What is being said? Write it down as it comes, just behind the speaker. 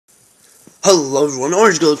Hello everyone,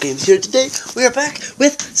 Orange Gold Games here. Today we are back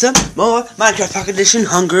with some more Minecraft Pocket Edition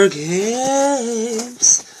Hunger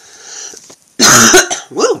Games.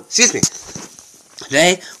 Woo! Excuse me.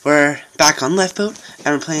 Today we're back on Lifeboat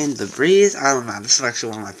and we're playing The Breeze. I don't know, this is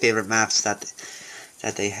actually one of my favorite maps that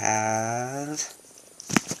they have.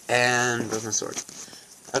 And where's my sword?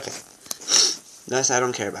 Okay. This I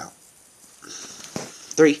don't care about.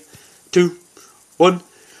 3, 2, 1,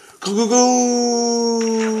 go go go!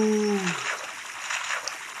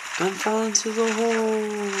 Don't fall into the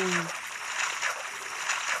hole.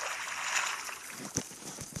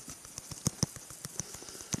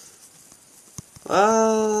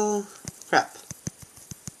 Oh, crap.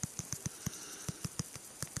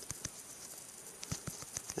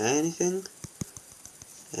 Anything?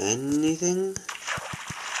 Anything?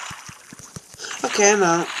 Okay, I'm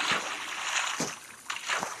out.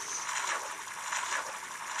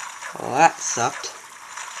 Well, that sucked.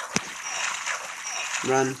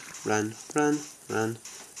 Run, run, run, run,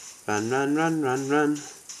 run, run, run, run, run, run,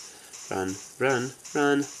 run,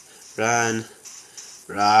 run, run,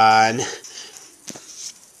 run.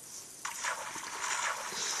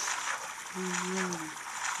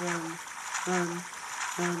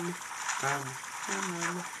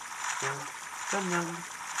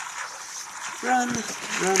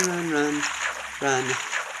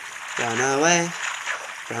 Run away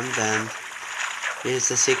from them. Here's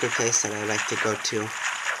the secret place that I like to go to.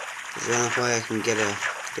 It's the only way I can get a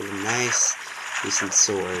nice, decent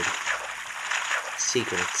sword.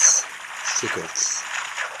 Secrets. Secrets.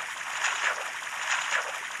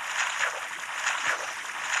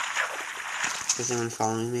 Is anyone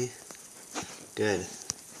following me? Good.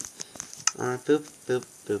 Boop, boop,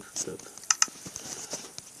 boop, boop.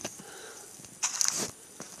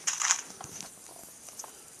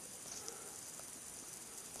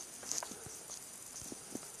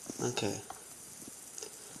 Okay.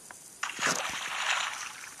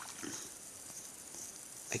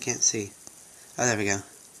 I can't see. Oh, there we go.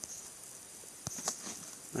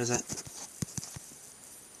 What is that?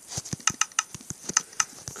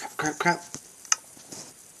 Crap, crap, crap.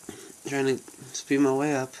 I'm trying to speed my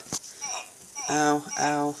way up. Ow,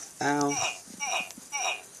 ow, ow.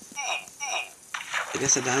 I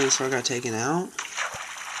guess the diamond sword got taken out.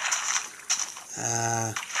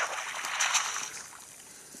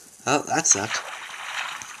 Oh, that sucked.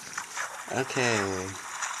 Okay.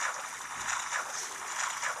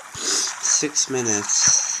 6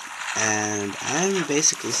 minutes. And I'm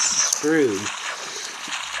basically screwed.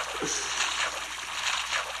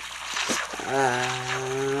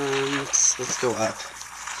 Let's go up.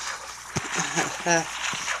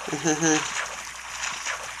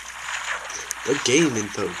 The game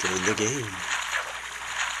info during the game.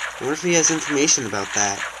 I wonder if he has information about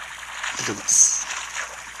that.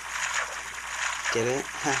 Get it?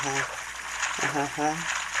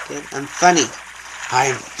 Get it? I'm funny.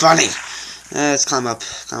 I'm funny. Let's climb up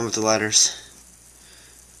the ladders.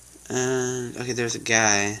 And okay, there's a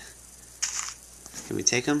guy. Can we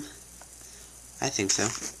take him? I think so.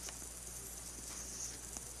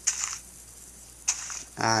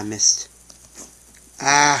 Ah, I missed.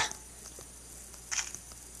 Ah!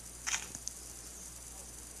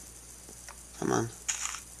 Come on. I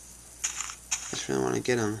just really want to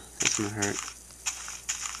get him. That's gonna hurt.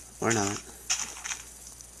 Or not.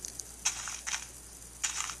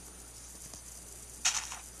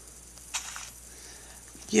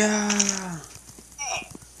 Yeah!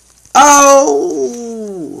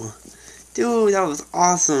 Oh! Dude, that was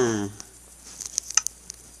awesome.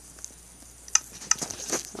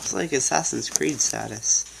 That's like Assassin's Creed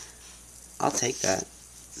status. I'll take that.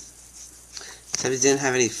 Except he didn't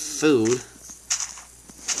have any food.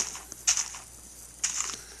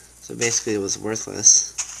 So basically it was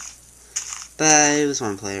worthless. But it was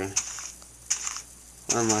one player.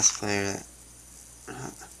 One less player.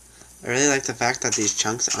 I really like the fact that these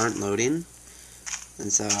chunks aren't loading.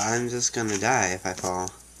 And so I'm just gonna die if I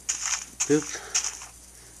fall. Boop.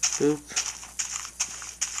 Boop.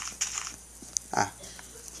 Ah.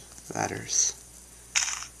 Ladders.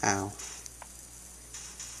 Ow.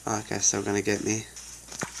 Oh, that guy's still gonna get me.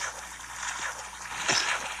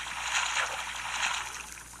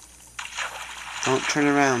 Don't turn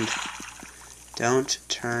around. Don't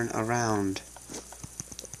turn around.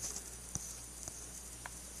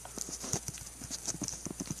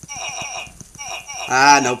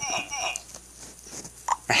 Ah, nope.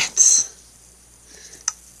 Rats.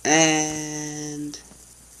 And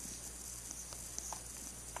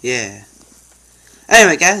yeah.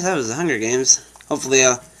 Anyway, guys, that was the Hunger Games. Hopefully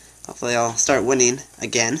I'll start winning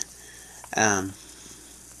again.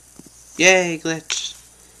 Yay, glitch.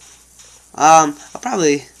 I'll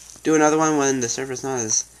probably do another one when the server's not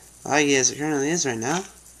as laggy as it currently is right now.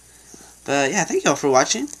 But yeah, thank you all for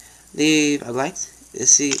watching. Leave a like,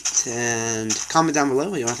 and comment down below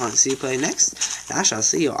what you want to see play next. And I shall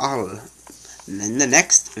see you all in the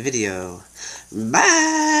next video.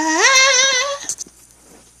 Bye!